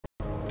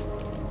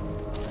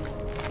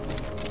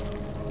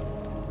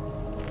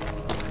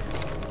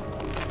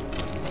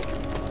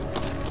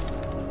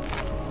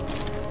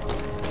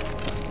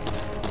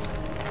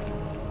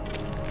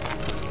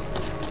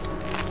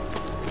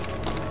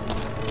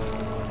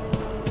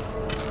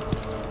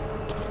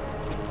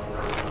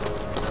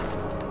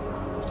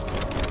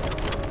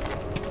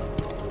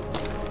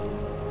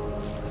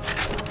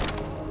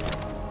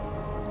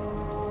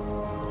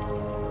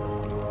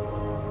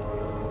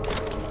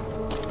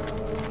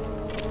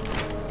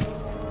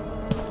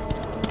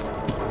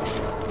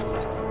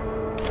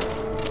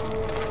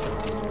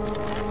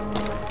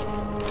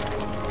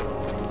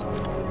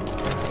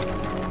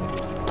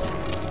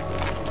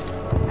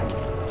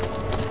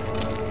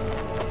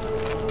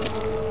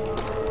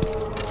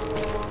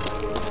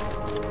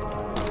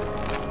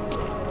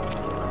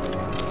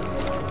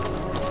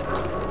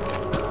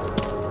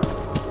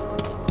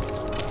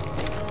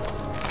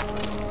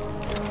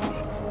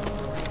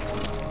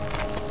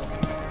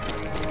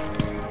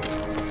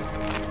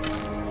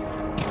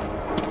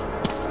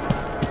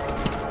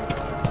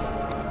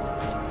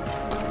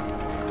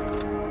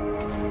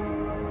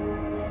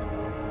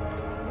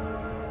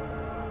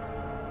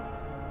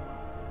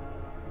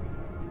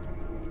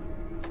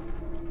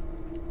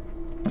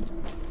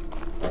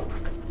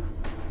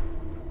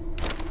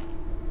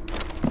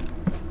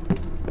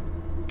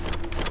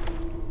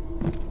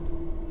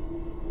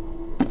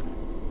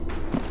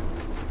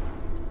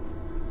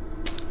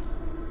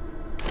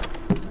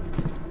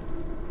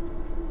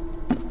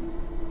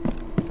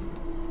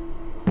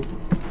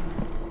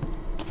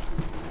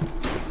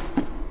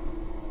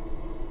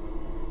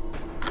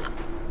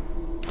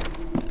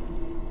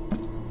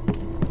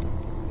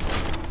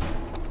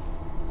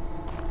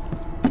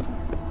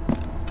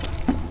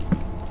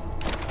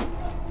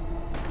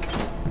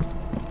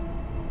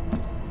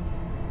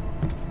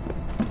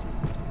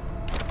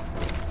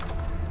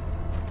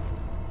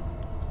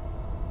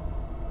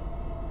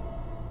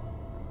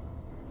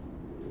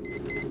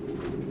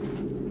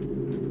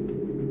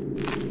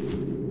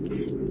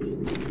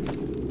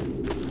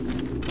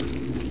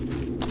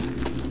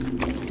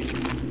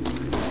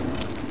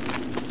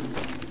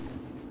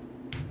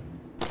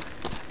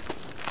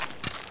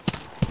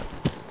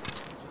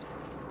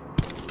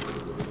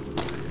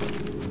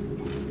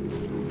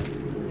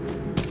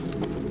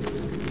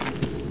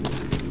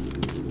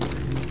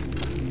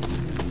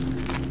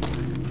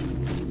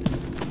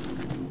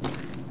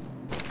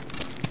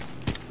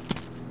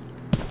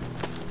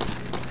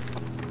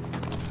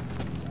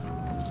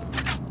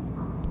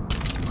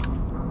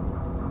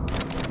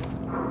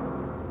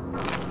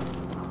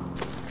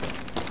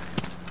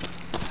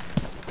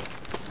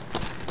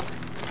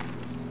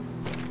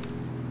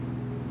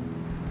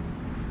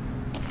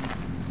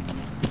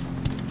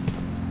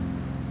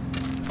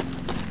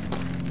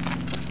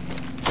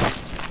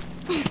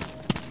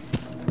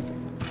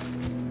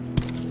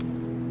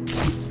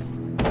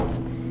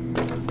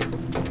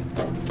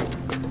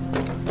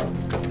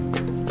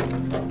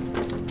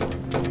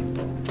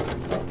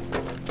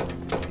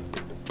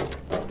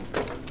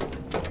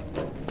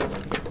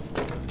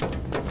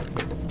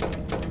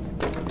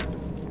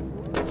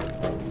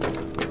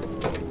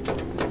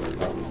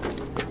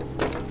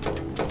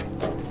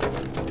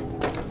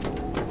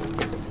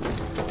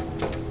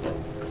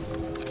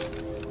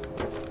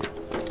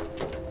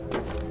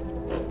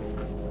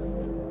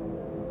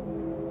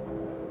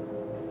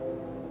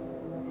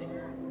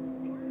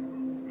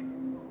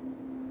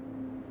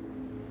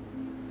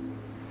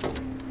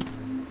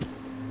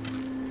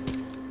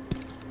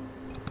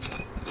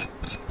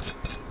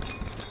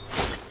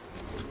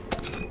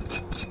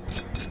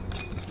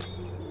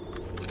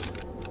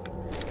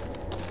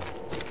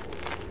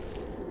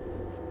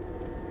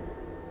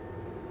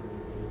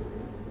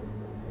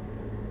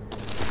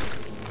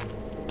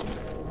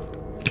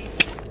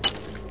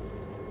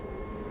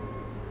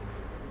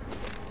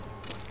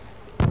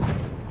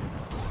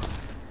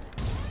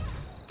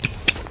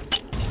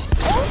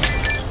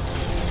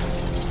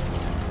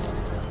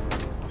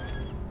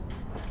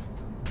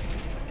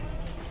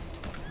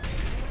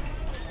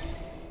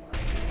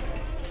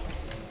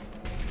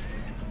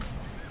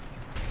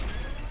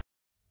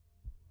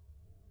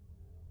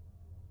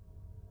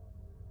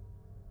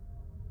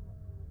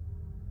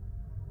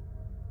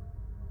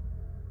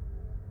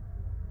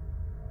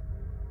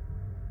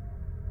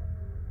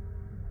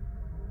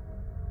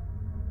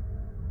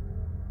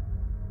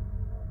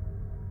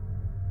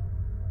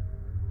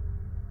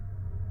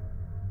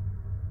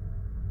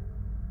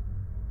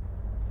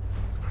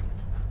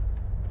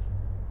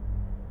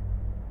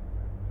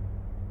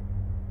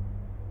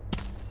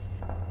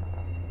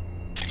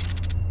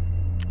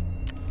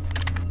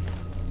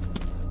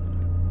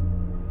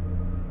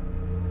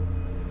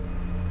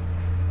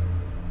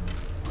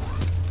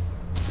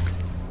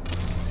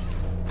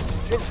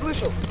Чуть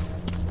слышал?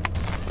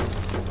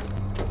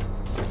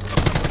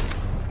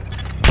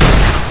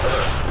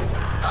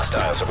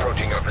 Hostiles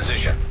approaching your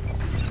position.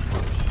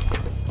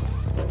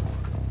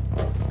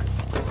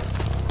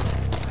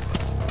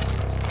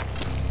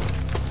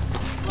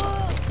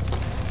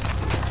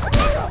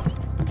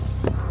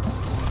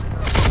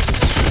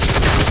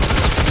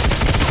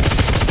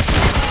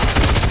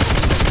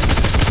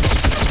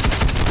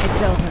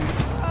 It's over.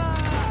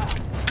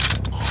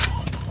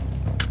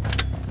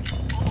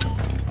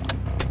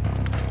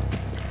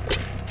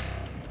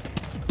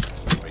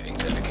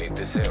 Readings indicate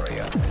this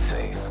area is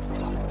safe.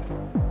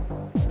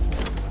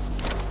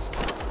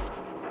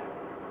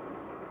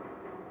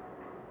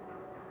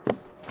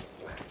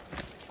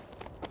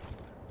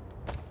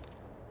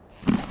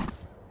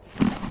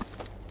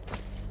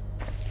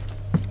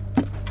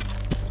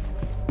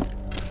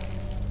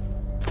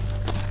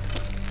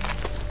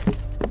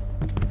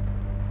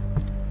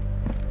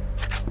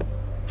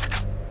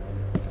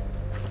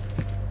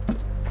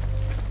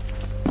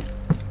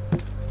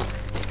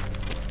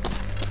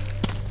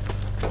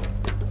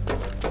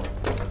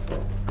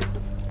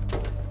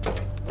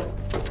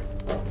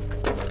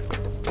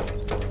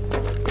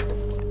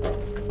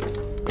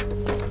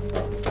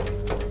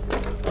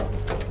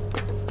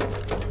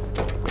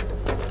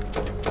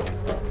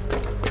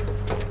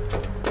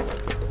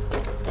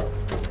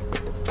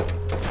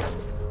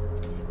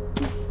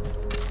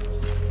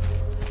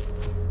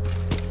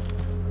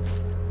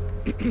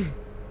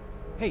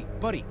 Hey,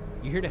 buddy,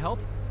 you here to help?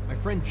 My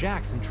friend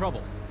Jack's in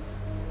trouble.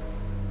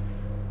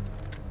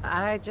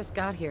 I just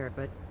got here,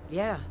 but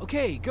yeah.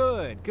 Okay,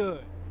 good,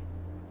 good.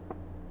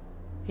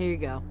 Here you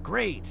go.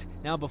 Great.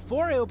 Now,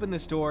 before I open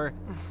this door...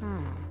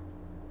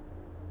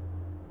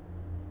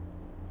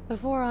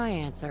 Before I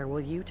answer, will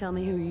you tell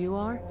me who you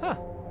are? Huh,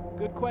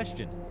 good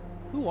question.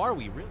 Who are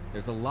we, really?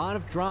 There's a lot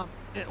of drama.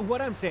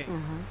 What I'm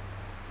saying...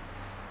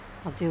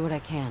 I'll do what I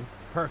can.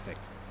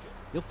 Perfect.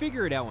 You'll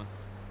figure it out once...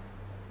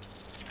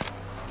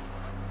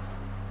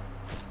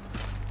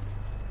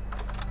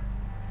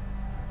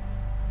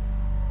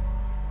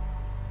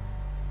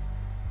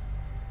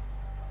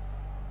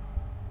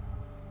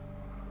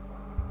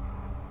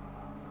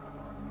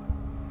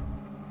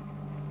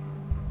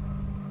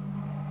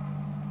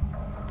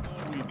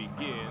 Before we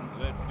begin,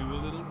 let's do a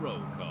little roll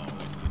call,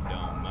 if you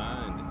don't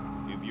mind.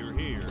 If you're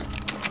here,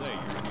 say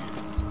you're here.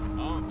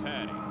 Aunt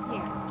Patty.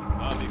 Here.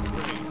 Bobby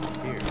Crane.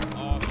 Here.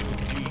 Austin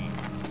G.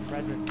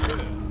 Present.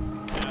 Good.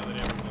 Now that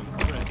everyone's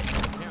present and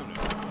accounted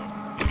for,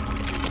 here's the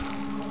deal.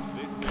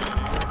 This man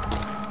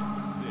here is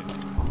sick.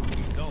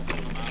 He's also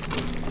my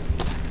brother.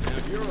 Now,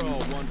 if you're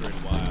all wondering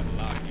why I'd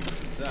lock you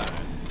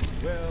inside,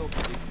 well,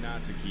 it's not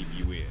to keep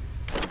you in.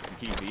 It's to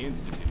keep the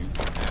Institute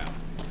out.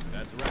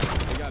 That's right.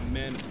 They got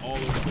men all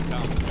over the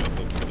Commonwealth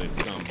looking for this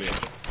sumbitch.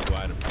 So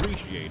I'd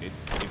appreciate it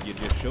if you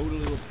just showed a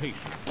little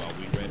patience while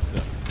we rest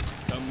up.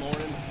 Come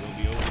morning, we'll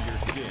be over your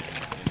skin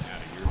and out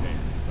of your head.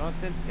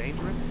 Nonsense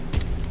dangerous?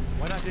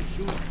 Why not just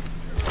shoot him?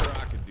 Sure,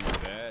 I could do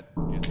that.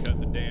 Just cut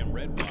the damn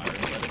red wire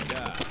and let him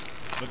die.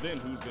 But then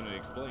who's gonna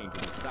explain to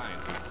the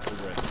scientists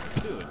over at the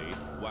facility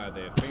why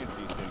their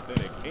fancy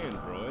synthetic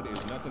android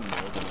is nothing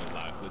more than a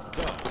lifeless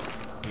dog?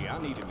 See, I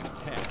need him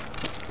intact,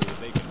 so that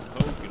they can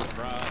poke and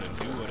prod and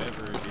do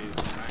whatever it is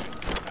science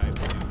type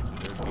do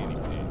to their guinea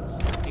pigs.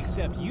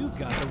 Except you've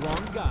got the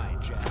wrong guy,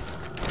 Jack.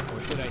 Or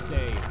should I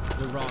say,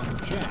 the wrong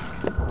Jack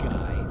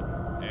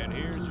guy. And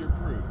here's your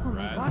proof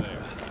right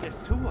there. There's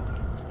two of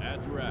them.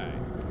 That's right.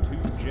 2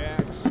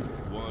 Jacks,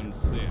 1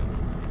 synth.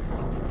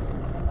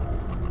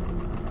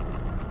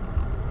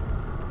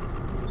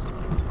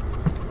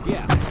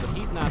 Yeah, but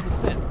he's not the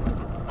synth.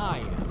 I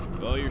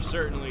am. Well, you're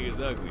certainly as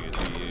ugly as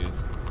he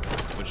is.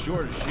 But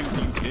short of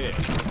shooting you dead,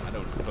 I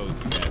don't suppose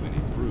you have any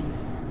proof.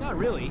 Not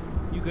really.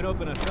 You could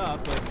open us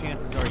up, but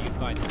chances are you'd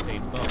find the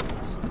same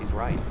bones. He's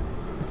right.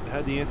 I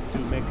heard the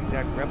Institute makes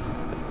exact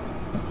replicas.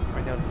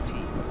 Right down to the T.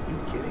 You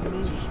kidding me?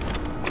 You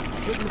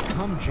shouldn't have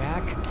come,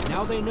 Jack.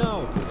 Now they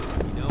know.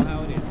 You know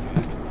how it is,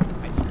 Jack.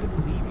 I just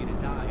couldn't leave you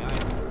to die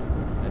either.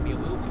 That'd be a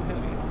little too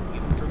heavy,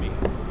 even for me.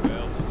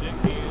 Well, stick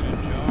me in a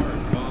jar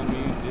and call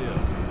me Dill.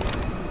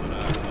 But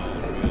I call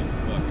a real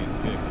fucking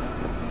pickle.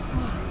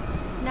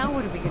 Now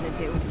what are we gonna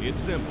do? It's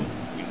simple.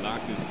 We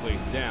lock this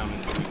place down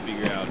until we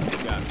figure out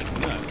who's got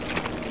the nuts,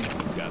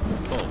 who's got the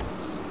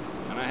bolts.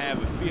 And I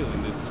have a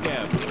feeling this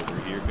scabbard over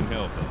here can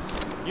help us.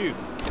 You,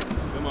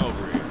 come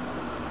over here.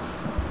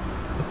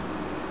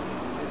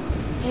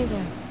 Hey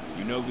there.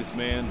 You know this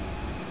man?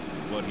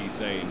 What he's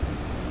saying?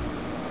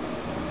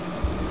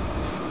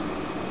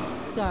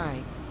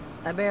 Sorry.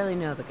 I barely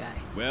know the guy.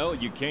 Well,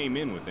 you came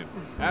in with him.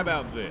 How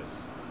about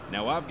this?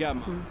 Now I've got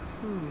my...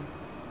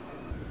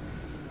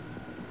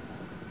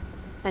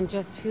 And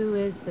just who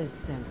is this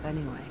synth,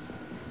 anyway?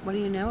 What do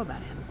you know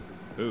about him?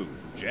 Who?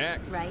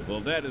 Jack? Right. Well,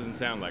 that doesn't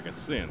sound like a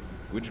synth,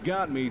 which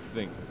got me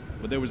thinking.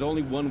 But there was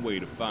only one way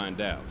to find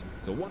out.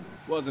 So one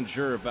wasn't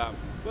sure if I...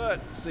 But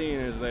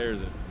seeing as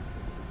there's a...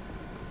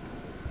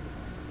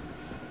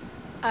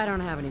 I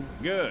don't have any...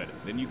 Good.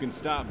 Then you can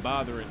stop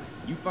bothering.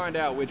 You find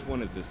out which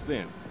one is the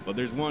synth. But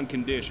there's one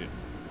condition.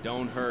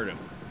 Don't hurt him.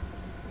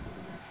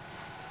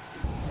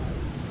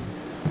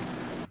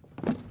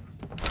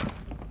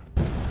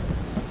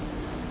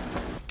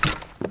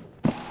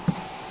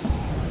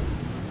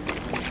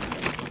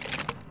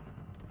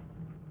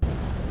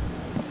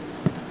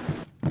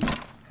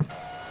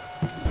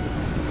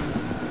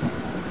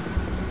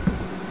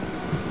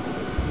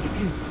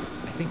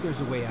 think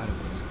there's a way out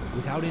of this,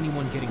 without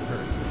anyone getting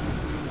hurt.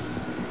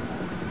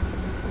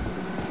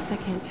 I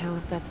can't tell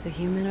if that's the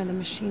human or the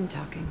machine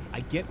talking.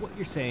 I get what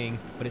you're saying,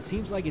 but it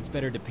seems like it's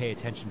better to pay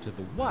attention to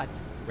the what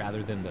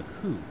rather than the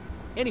who.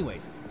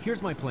 Anyways,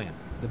 here's my plan.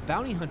 The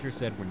bounty hunter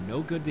said we're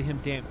no good to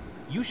him, damn.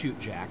 You shoot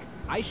Jack,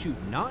 I shoot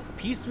not,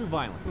 peace through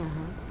violence.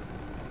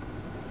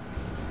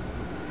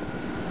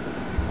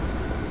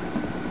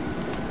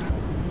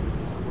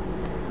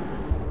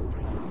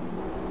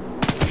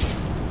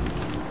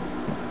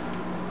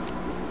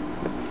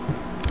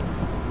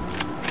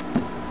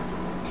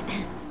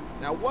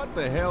 Now what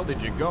the hell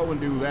did you go and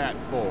do that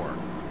for?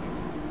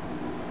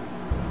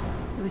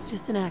 It was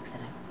just an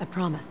accident, I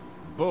promise.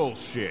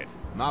 Bullshit.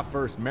 My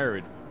first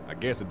marriage. I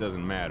guess it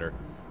doesn't matter.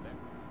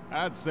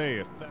 I'd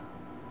say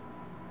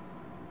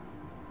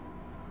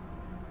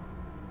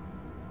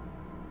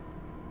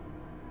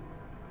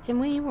Can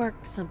we work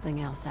something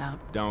else out?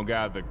 Don't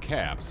got the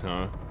caps,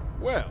 huh?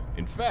 Well,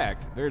 in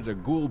fact, there's a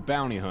ghoul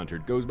bounty hunter,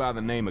 goes by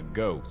the name of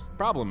Ghost.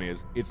 Problem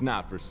is, it's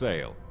not for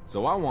sale.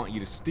 So I want you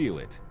to steal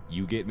it.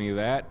 You get me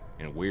that,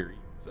 and we're...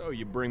 So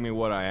you bring me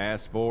what I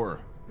asked for?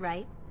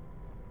 Right?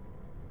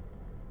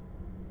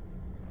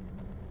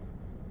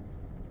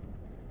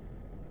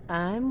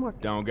 I'm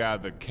working. Don't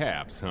got the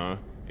caps, huh?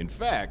 In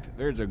fact,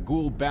 there's a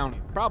ghoul bounty...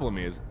 Problem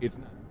is, it's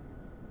not...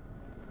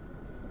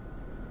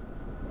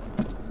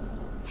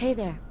 Hey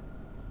there.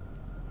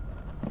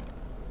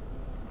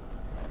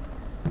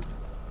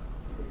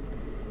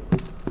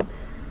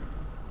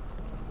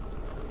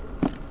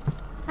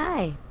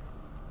 Hi.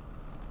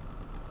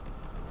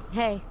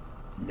 Hey.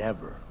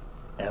 Never,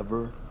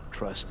 ever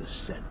trust a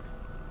synth.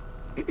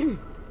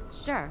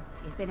 Sure,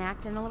 he's been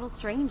acting a little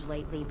strange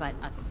lately, but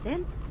a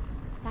synth?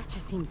 That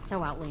just seems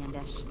so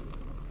outlandish.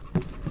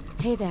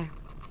 Hey there.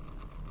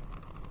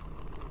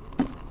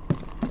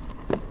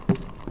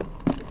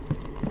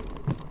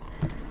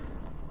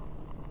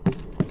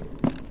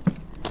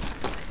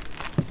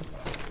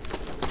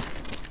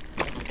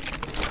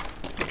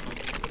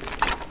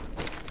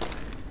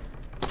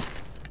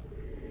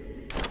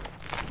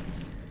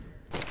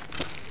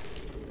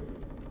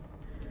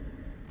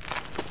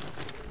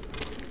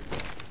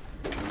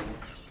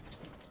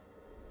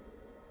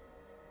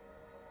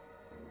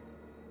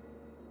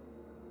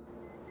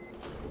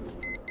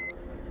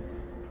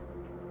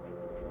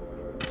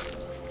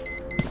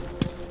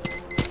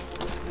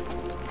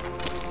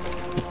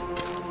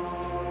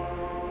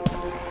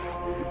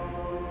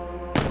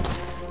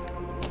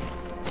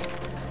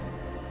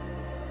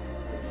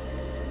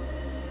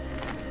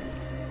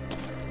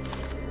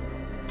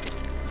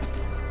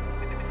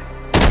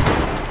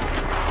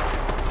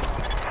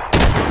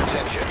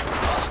 Attention,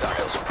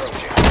 hostiles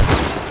approaching.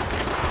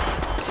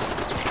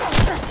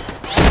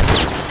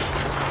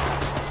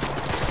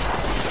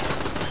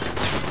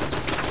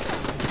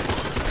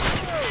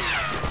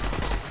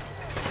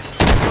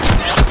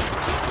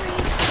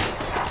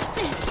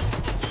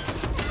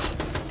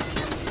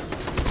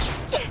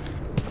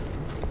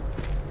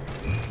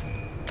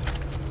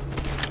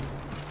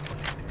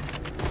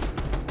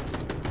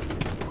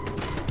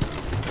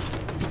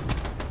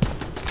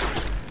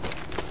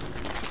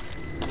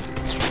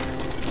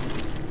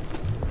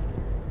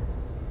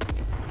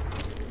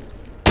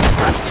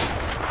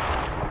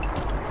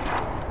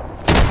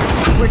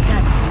 We're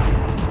done.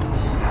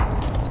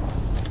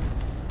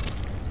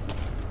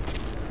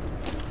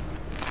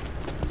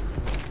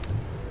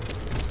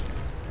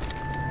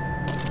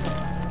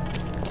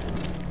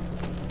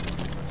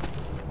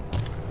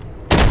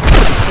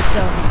 It's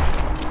over.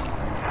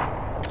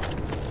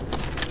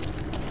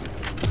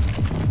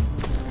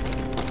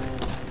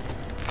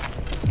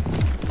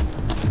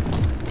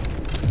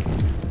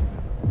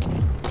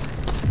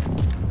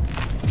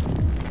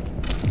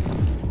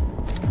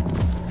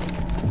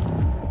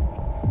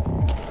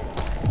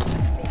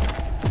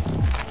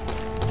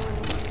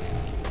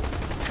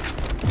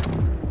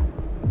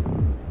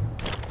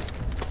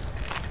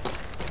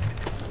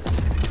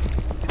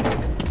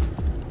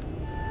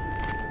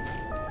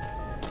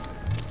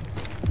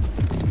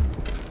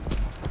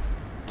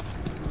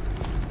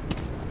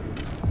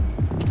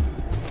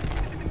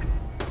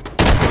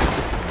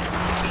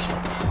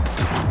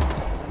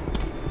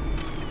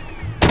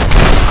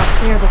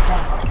 Clear this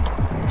out.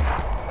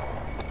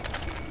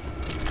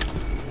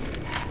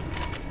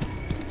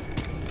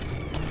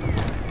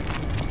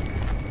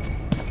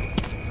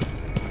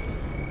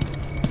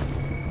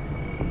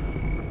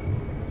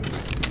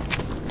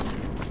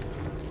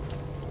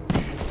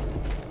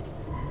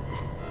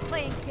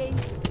 Playing king,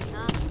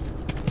 huh?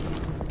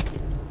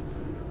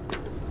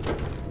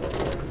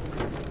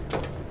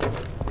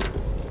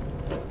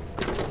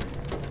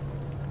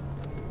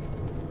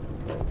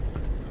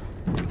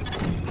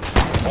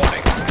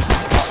 Warning.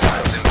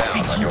 Hostiles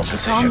inbound on your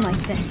Keep on position.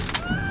 like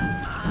this.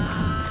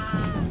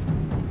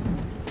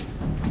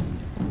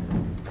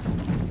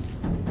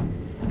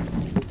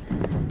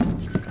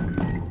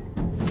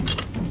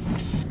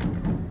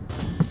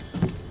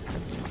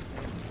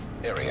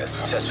 Area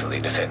successfully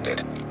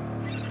defended.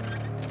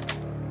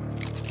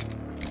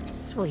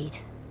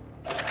 Sweet.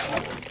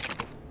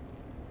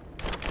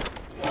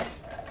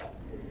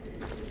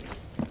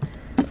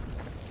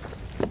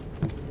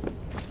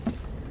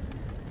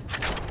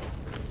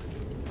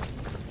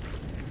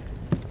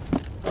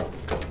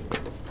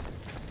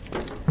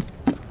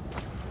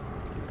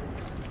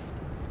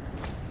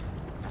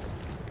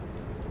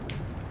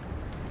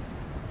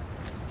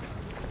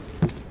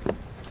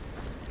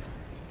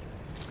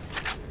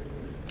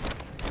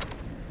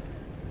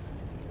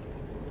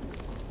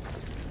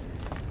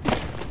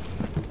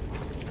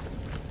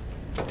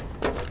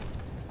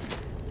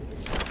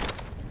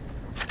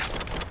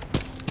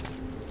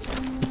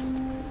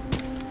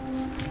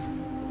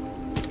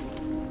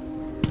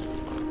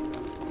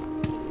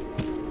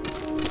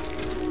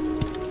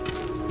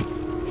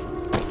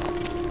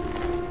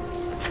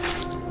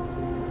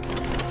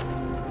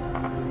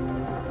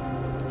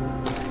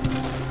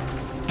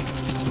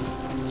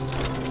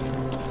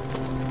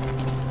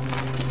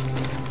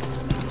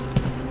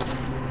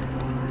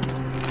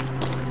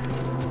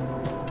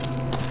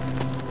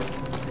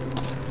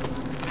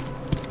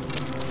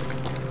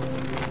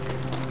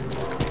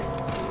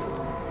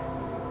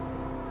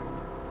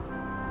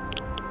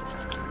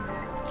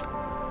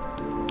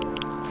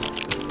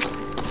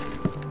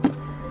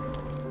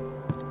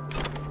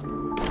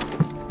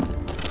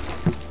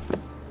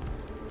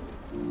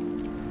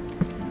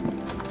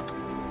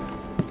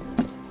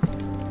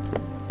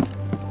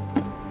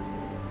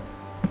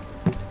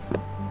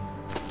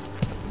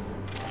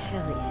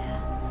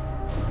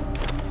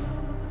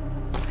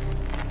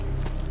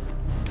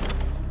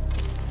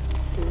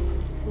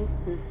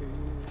 Got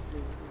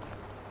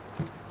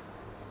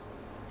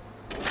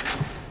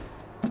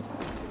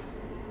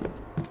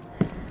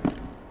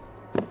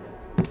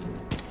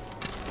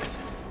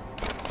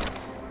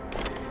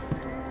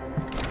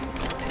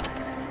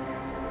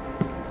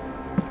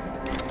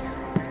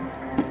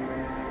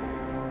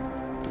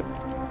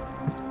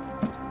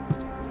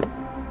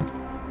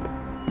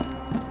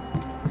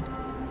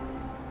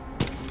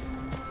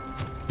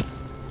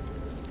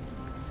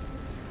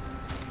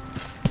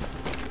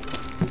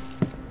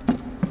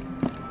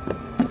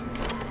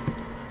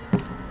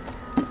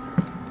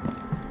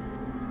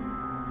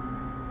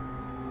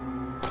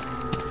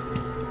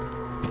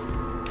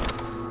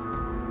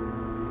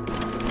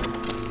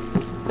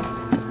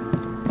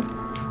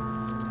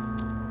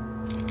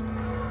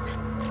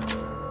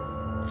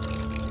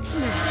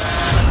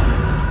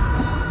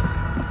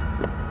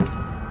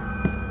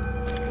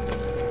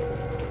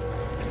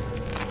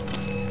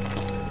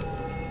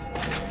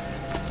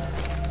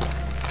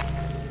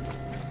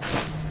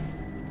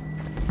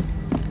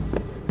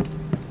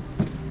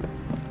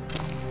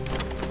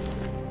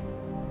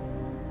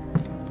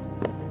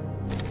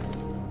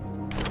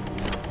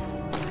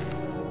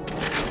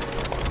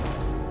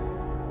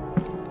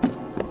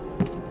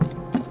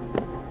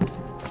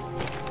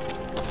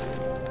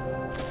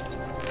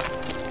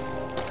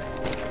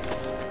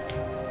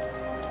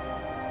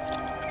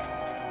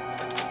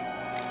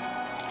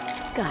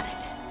it.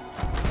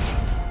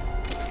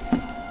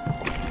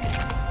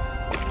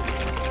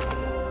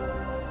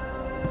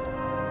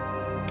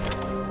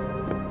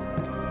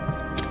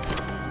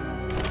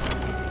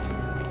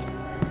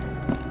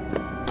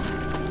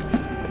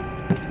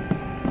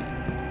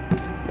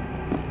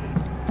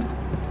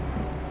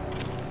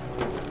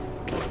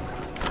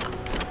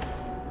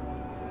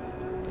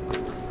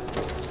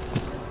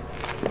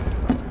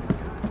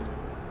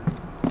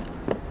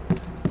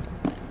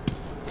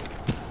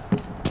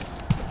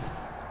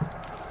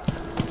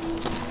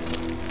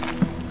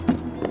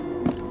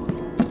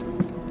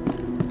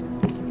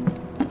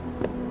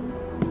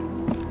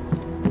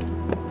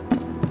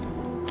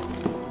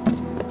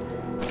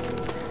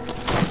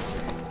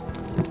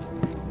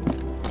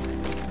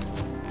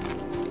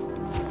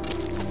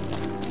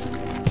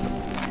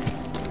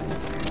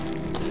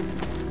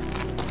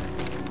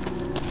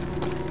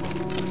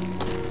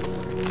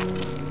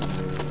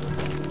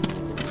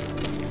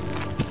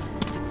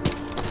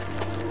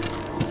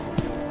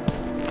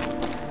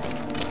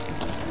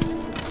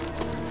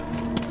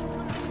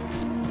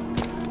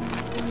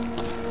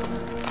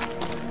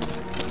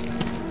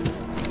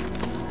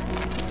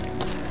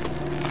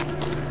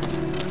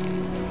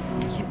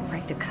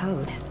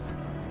 Code.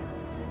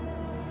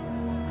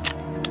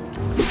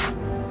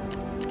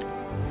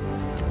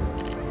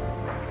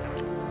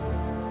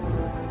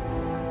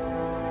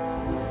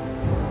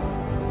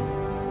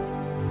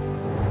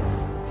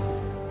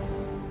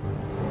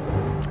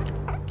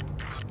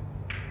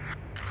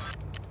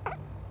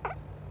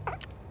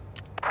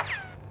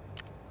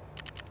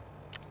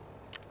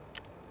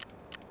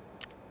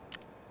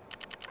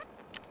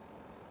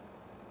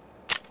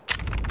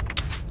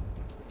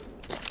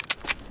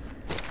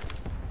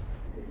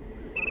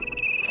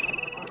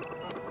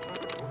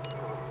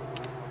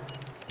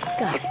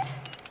 Got it.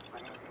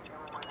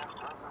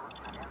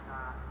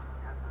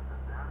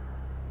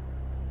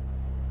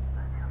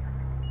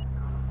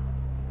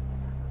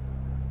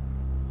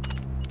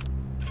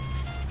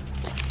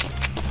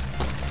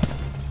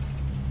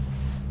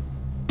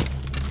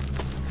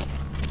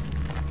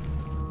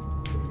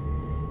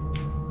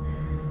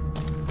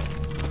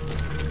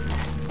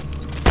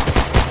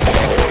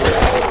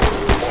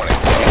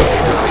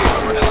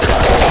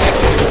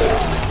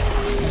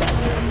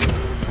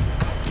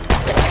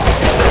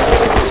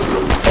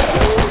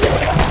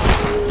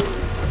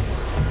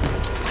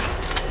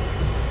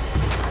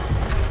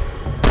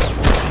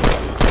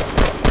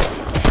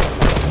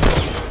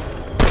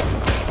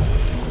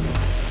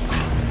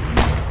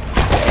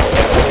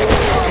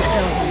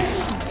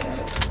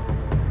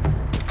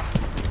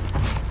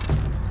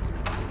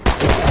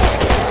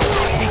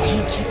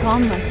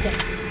 On like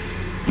this.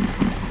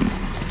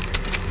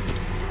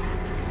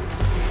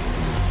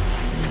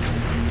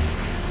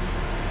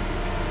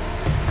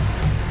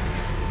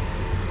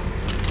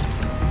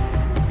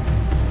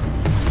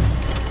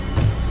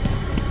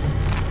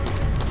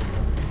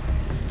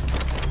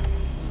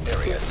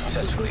 Area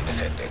successfully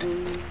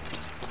defended.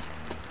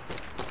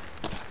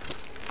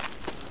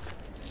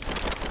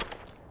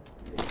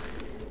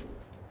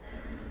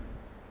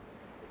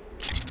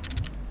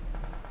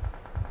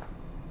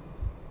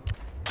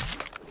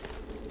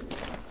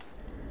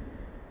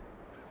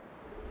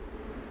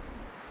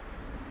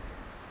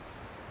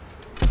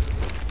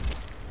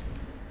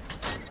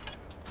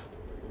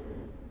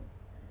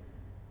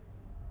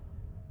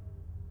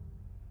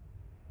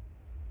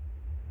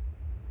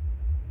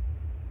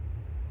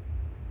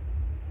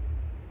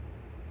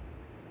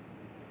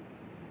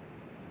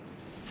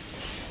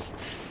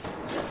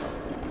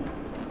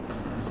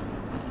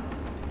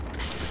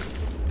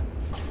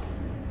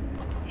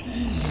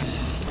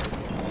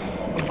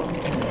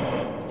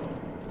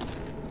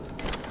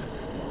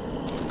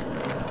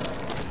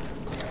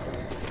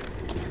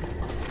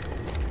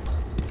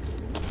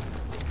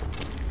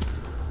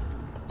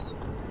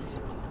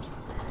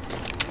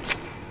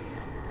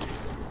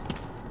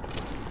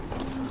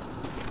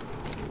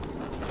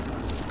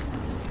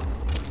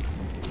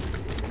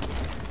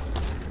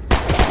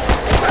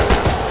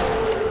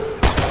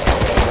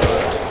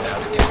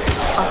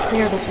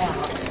 clear this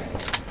out.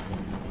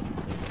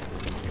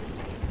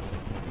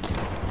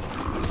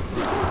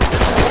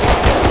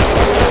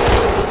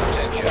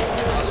 Attention.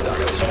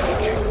 Hostiles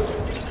approaching.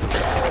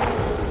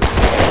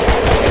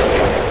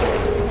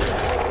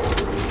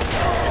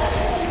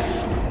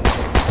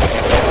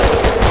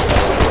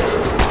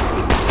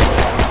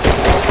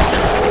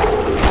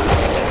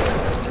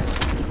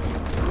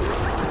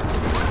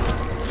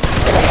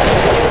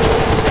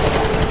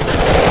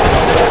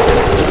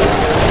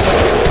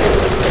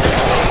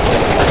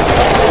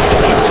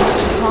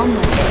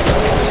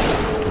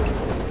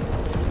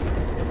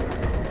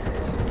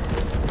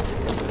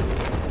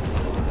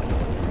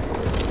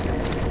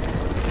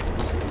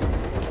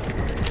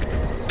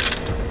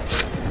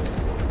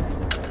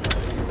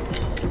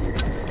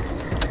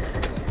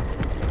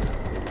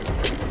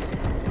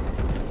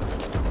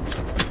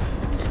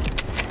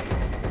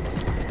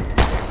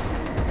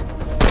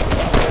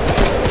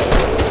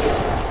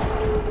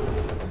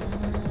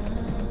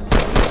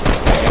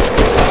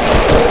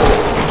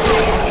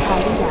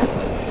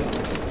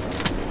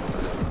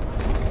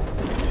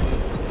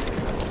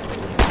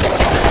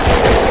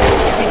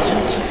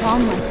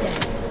 Calm like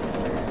this.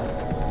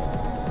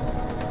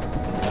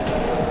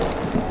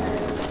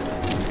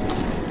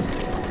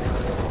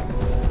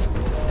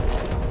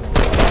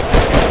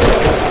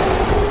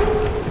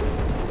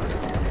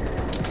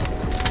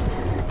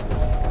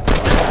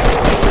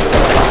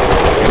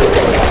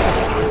 Tidy up.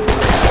 I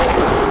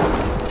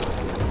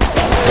can't keep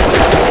on like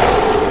this.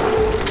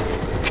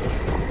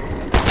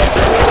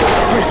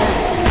 We're done.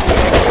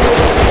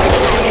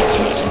 I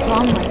can't keep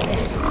on like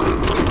this.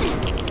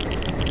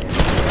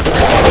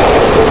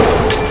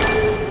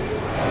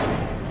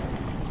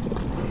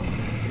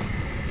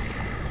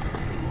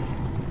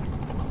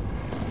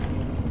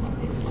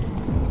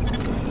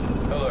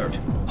 Alert.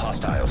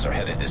 Hostiles are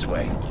headed this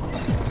way.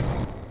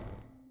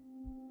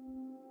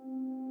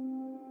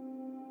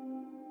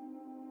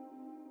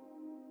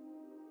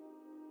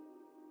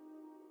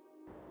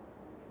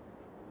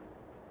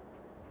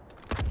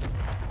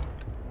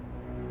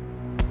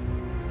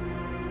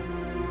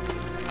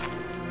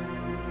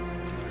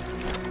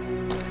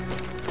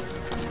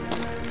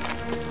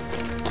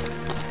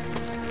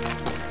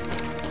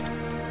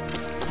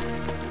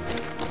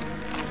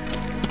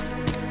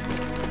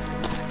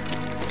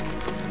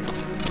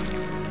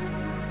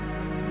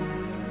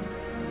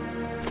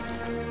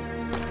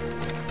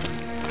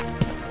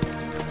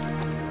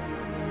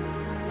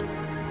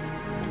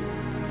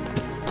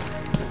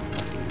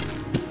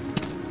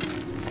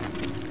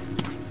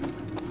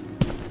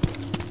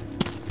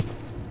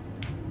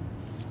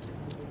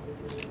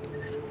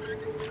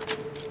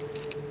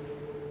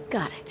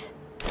 Got it.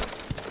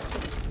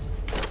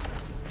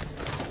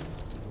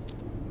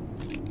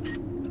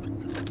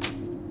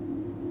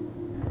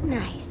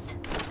 Nice.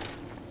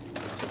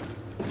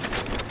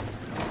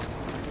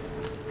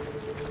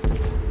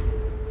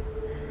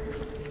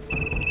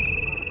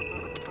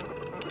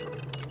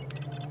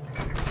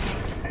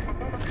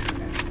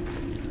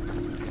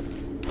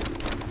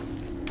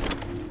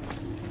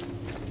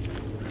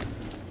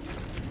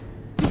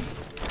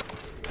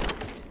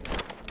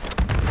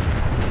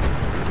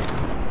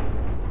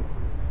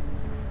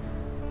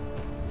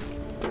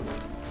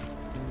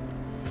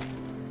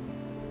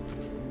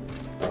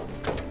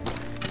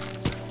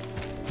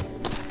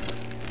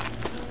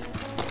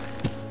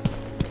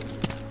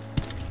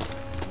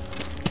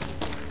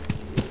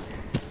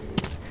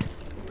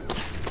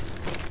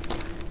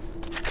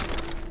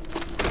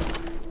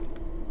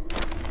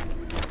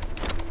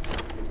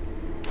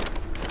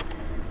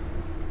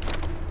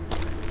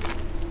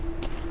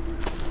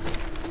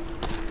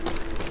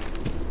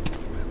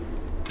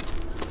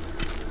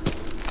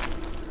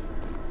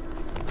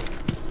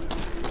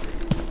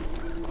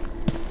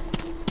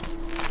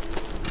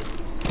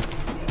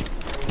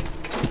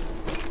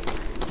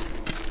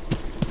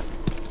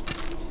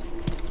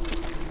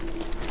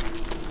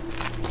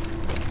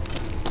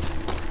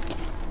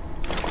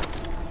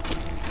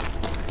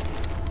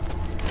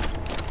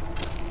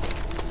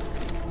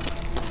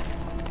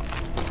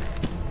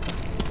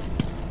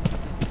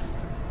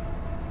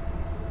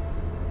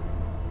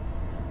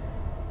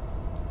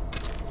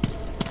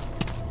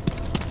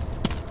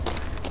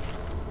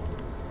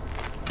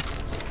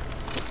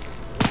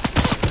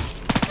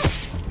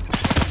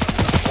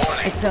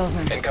 It's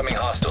over. Incoming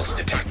hostiles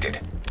detected.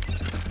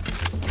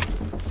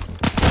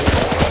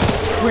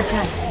 We're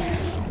done.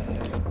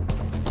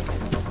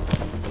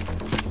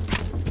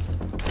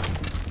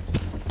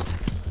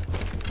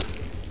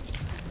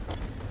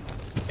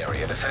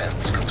 Area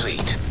defense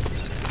complete.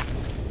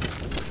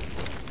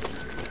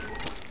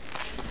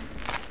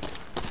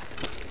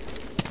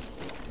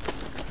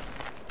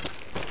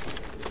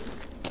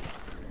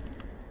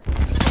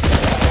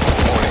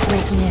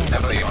 Breaking in.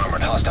 Heavily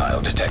armored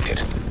hostile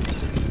detected.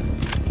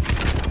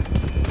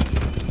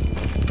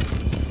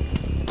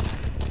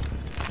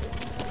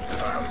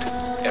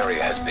 Confirmed.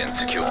 Area has been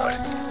secured.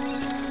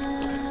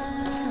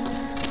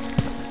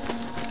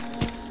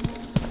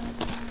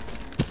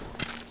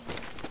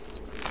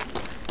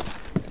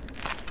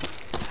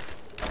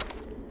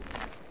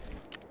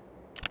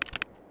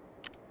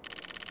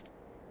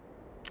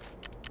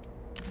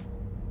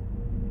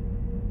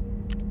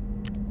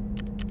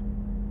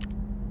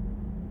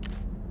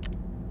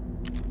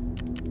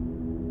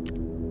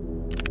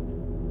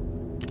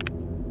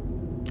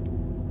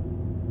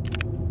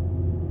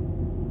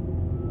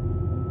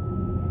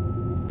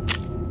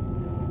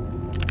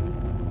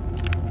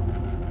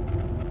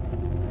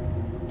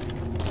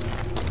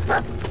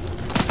 What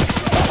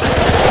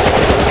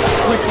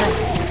done?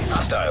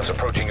 Hostiles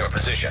approaching your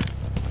position.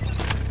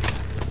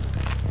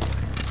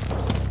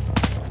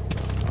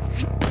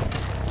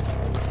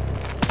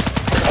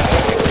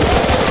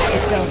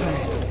 It's over.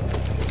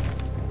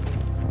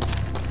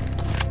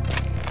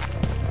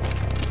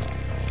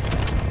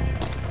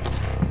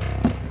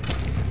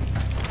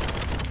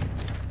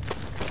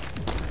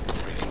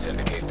 Readings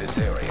indicate this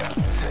area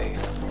is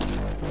safe.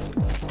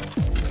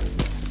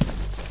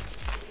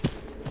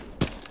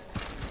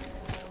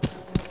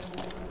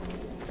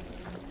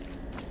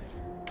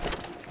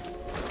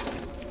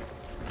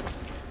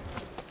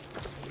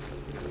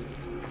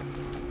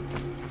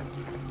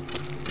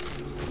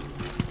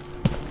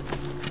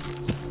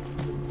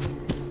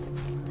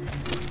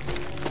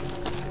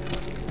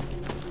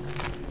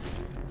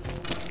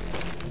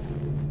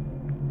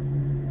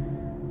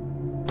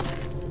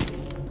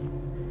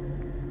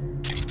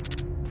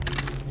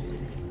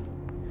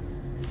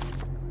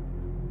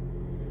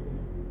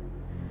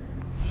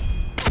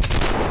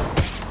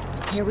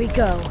 Here we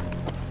go.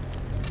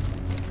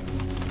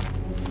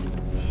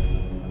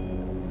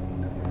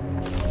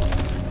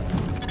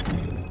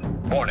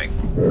 Warning.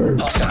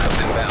 Hostiles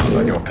inbound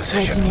on your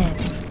position. Breaking in.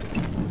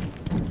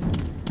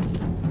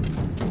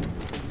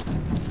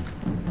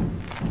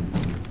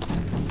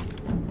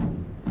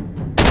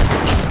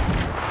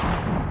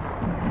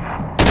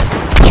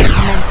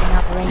 Commencing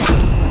operation.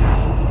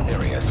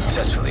 Area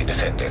successfully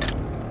defended.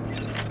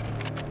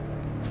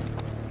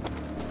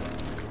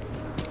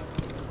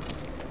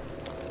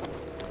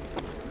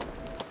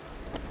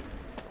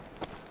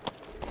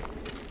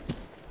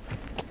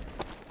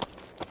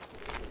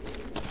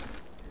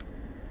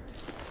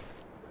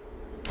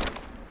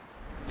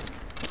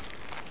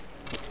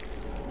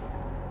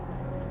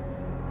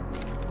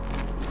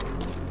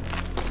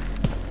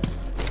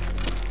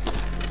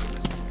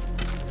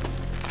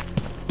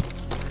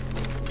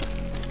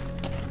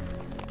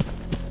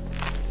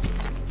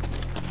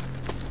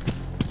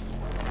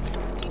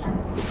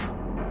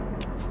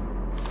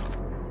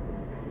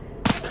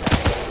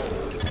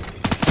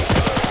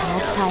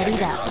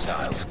 Tidied up.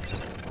 Hostiles.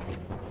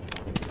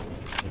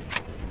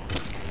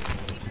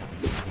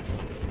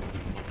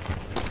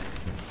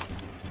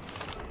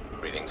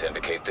 Readings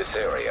indicate this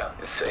area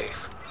is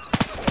safe.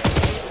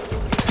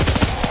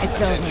 It's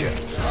Attention.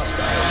 over.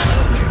 Hostiles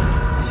approaching.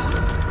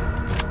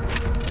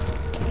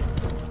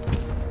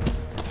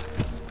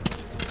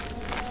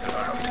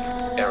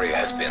 Confirmed. Area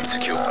has been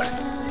secured.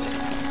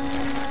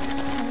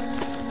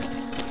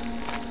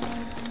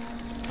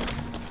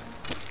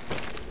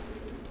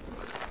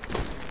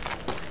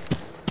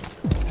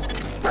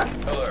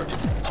 Alert.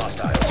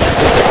 Hostiles.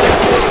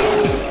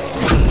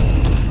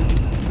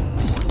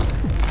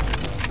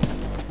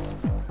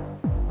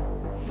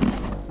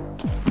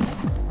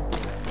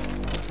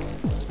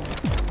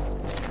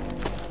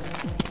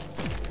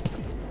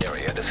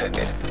 Area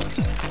defended.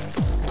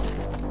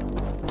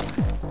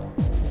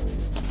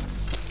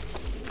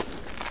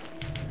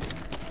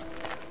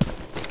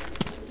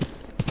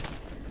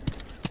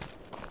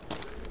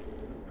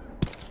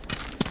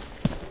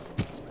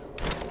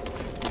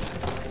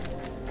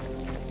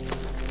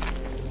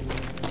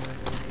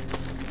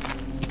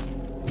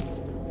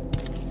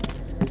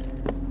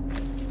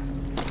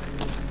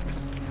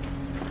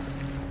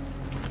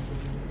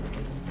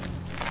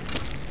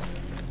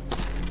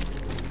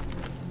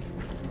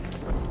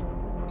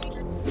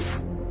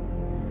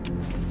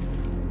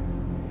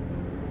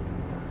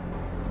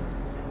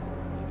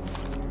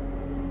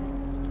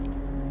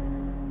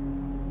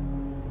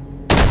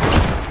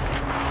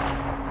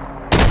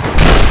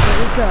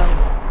 Go.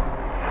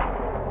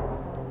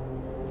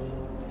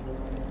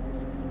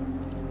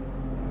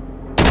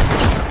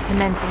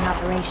 Commencing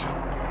operation.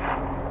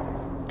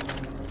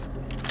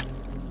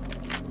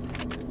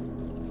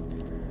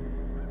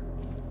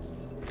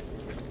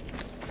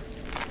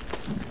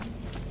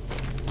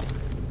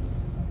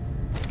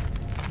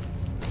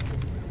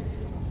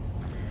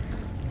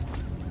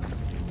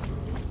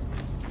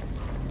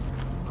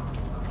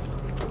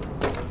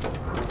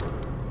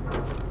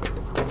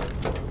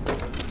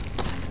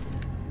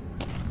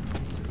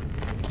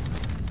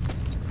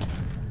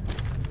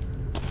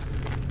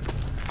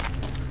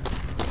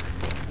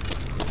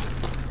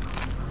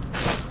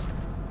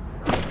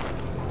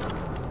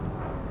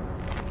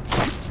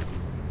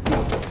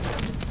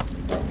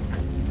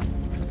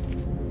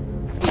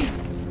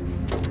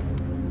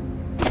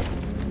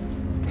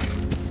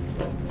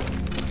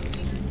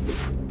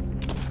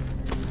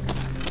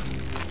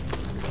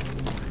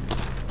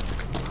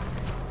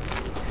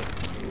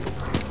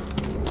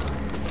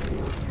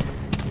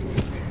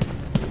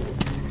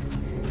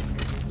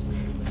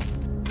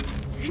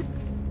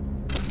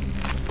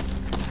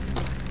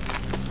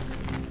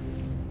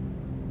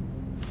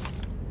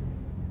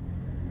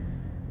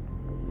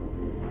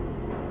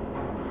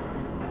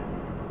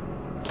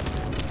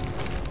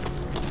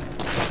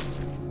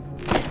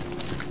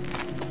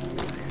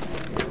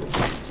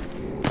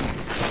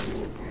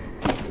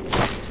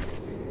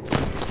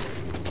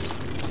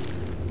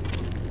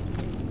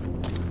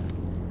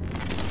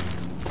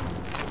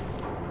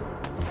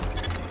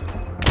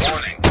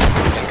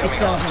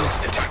 Incoming hostiles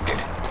detected.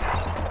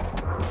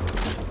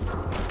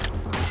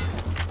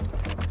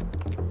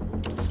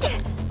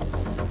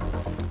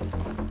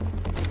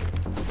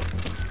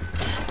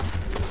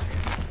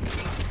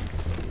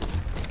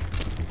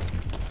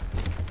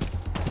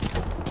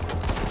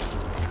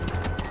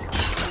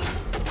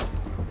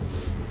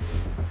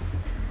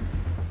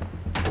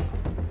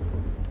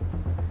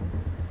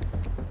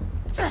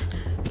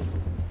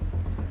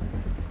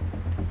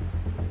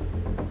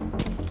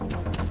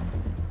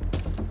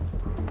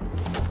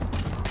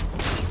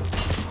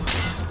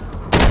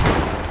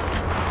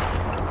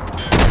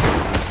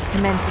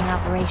 Commencing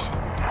operation.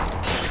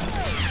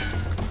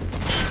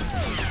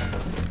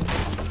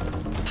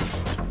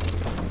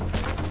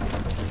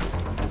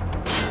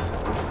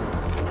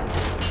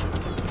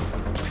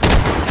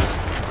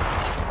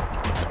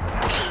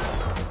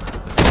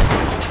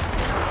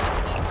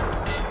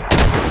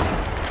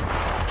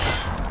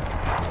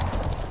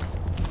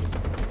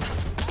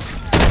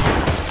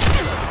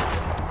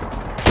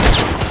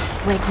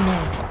 Breaking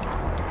in.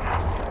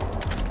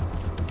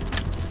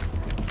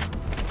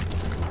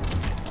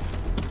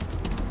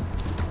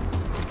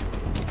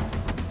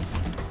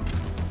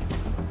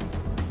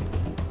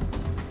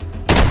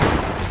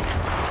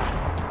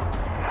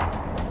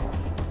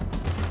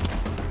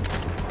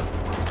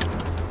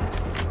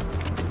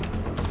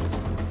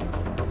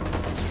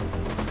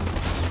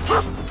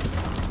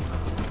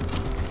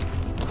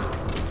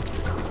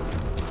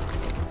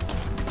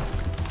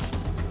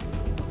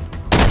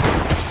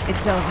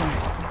 It's over.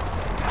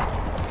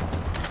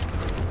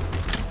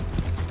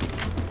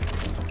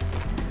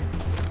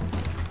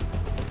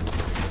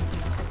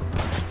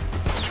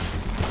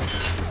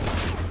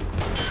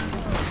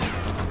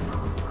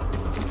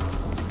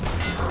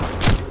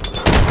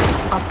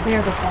 I'll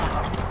clear this out.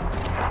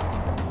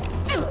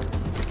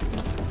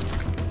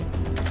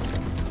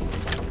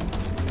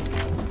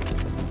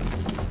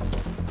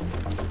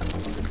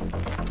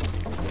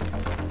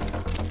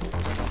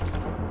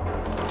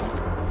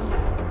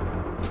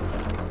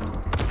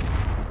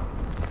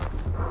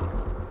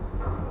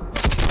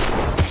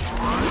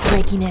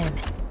 Breaking in.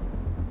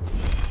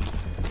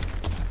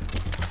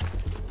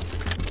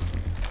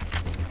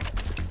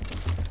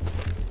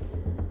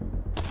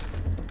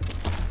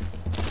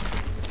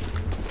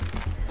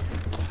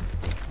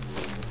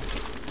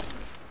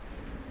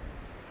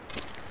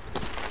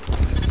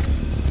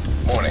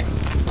 Warning.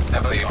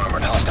 Heavily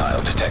armored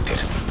hostile detected.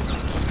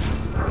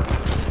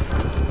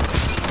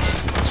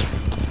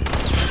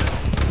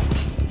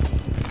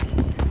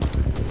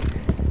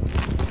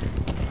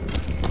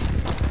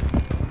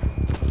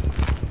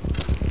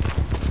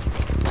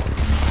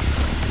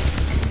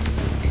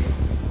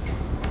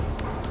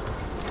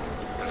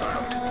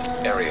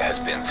 Confirmed. Area has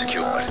been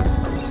secured.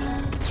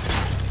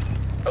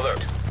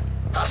 Alert.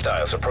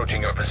 Hostiles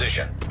approaching your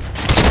position.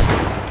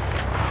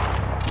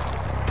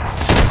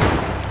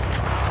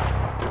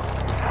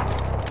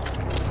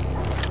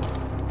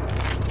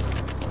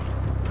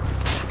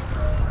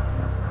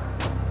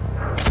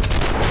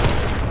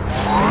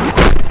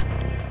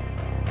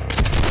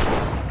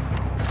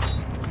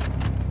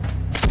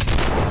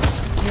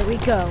 Here we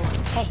go.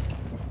 Hey.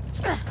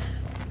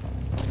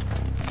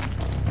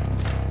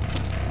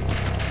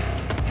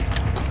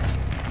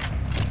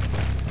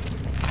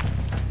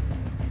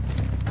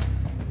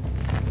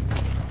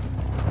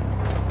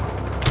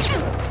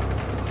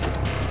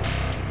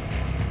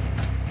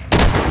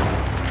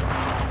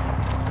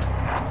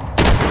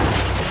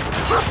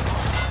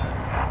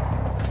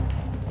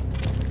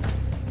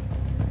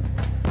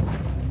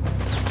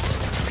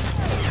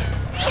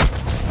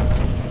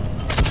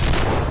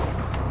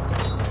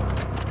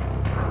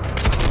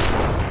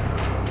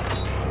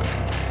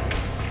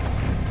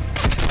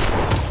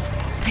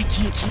 I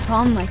can't keep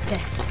on like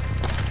this.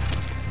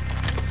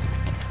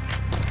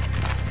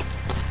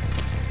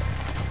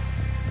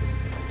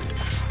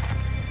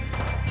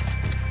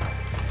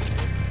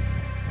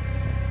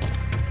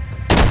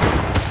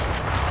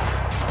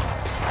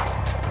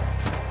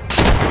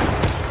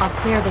 I'll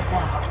clear this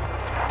out.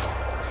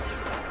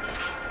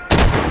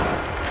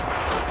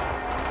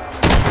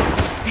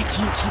 I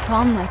can't keep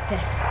on like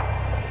this.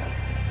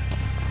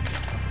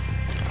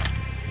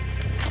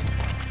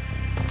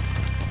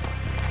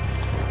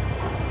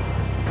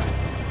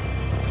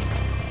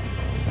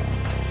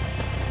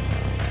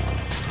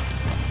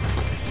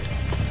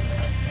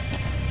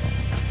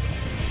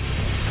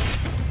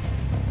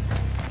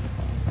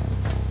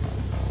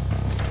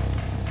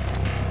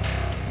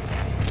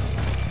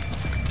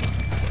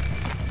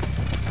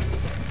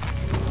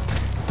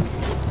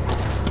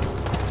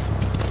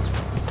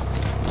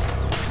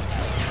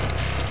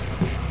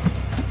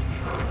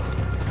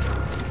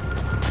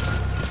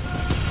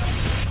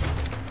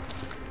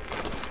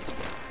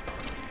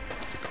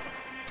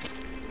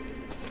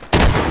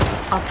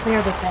 I'll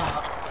clear this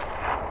out.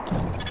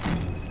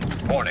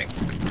 Warning.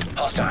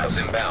 Hostiles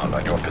inbound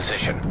on your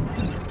position.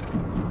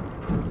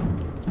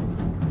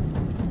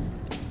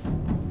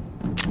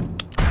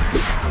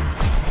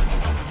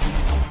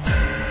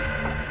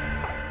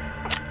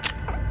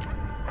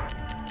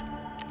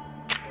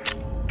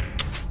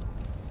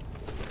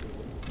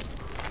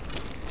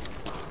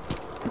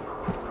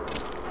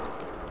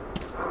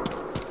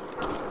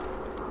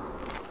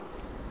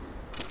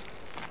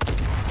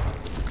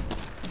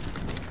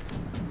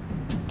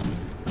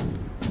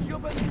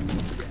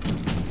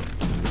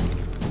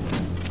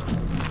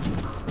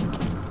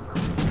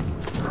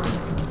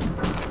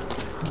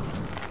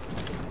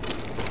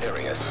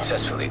 area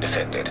successfully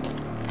defended.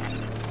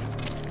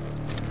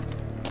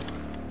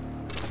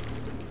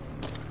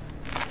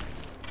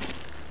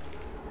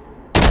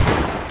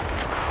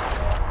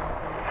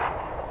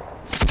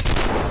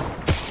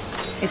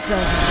 It's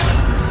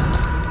over.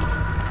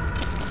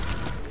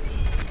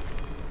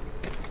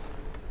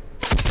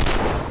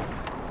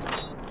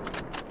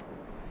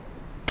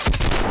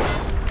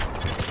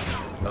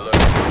 Alert,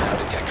 now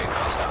detecting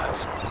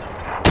hostiles.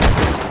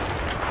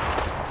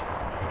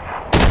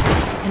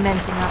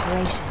 Commencing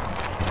operation.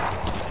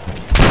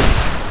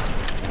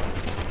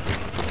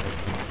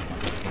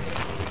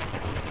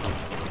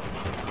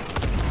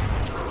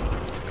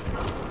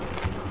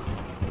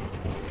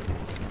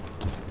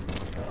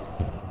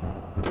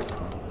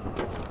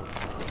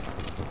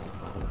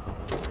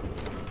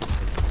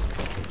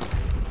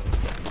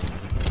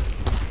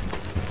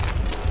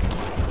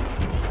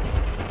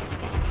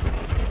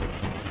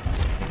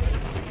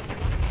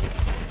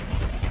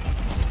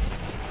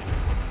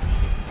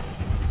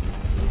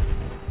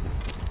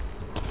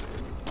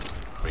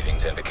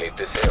 Readings indicate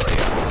this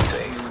area is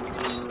safe.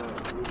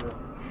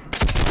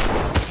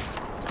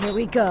 Here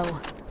we go.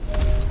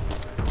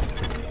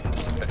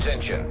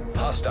 Attention,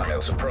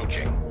 hostiles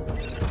approaching.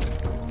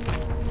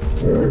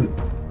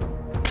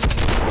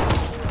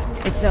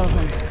 It's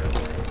over.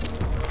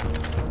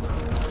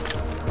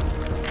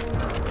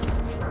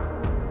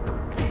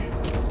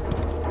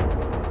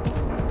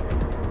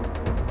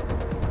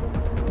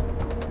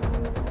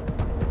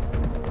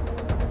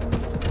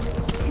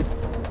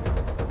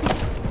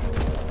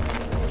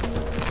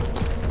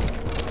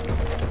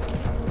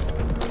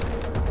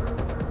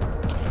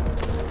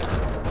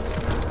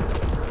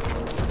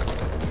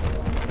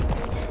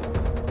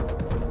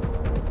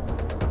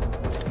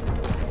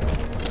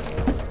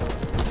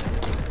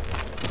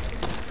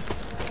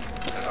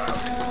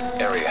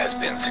 Area has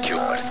been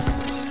secured.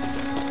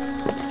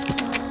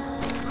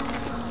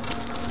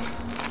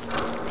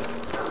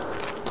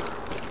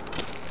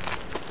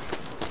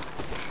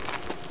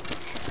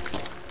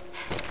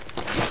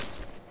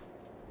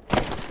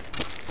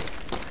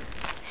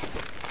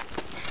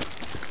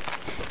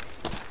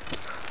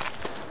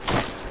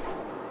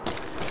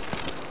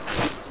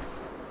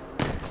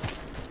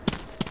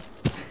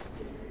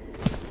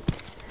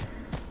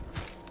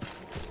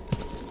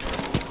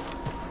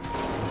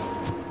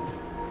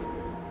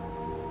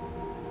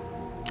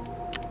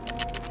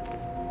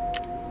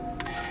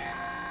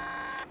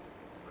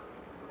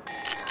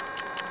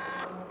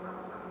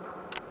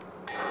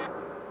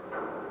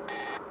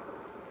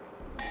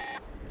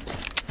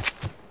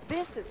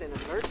 This is an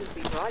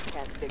emergency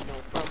broadcast signal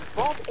from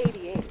Vault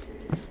 88.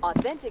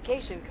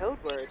 Authentication code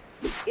word,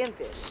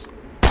 Impish.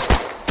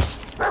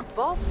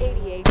 Vault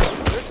 88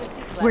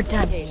 emergency We're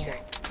done classification. here.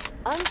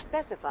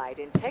 Unspecified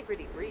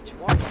integrity breach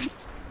warning.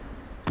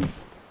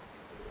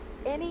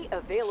 Any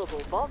available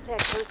Vault-Tec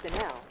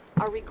personnel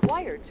are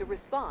required to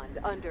respond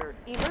under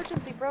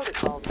Emergency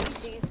Protocol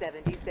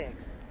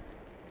PT-76.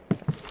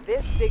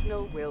 This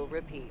signal will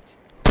repeat.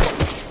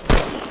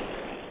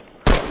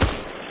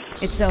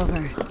 It's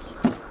over.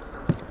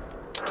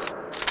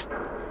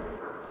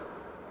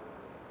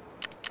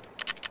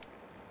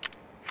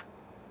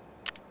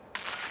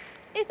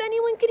 If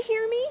anyone could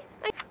hear me,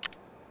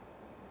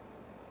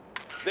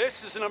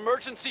 This is an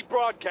emergency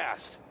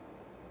broadcast.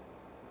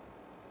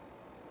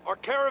 Our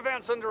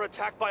caravan's under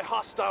attack by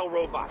hostile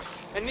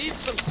robots and needs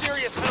some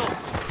serious help.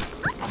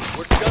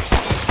 We're just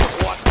east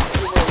of Watts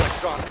Consumer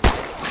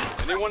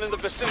Electronics. Anyone in the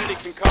vicinity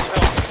can come help.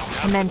 Now's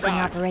the Commencing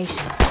time.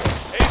 operation.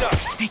 Ada,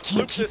 I can't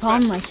loop keep this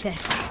on message. like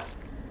this.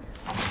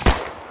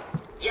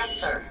 Yes,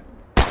 sir.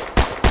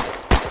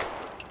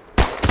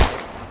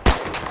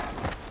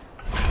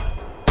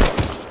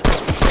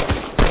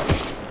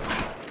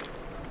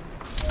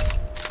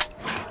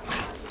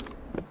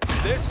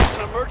 This is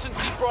an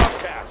emergency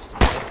broadcast. Our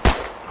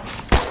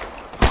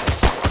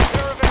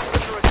caravan's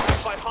under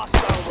attack by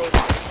hostile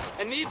robots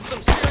and needs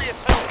some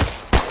serious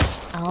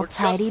help. I'll We're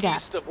tidy it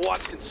just up. east of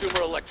Watts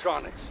Consumer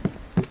Electronics.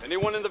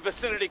 Anyone in the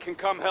vicinity can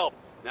come help.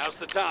 Now's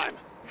the time.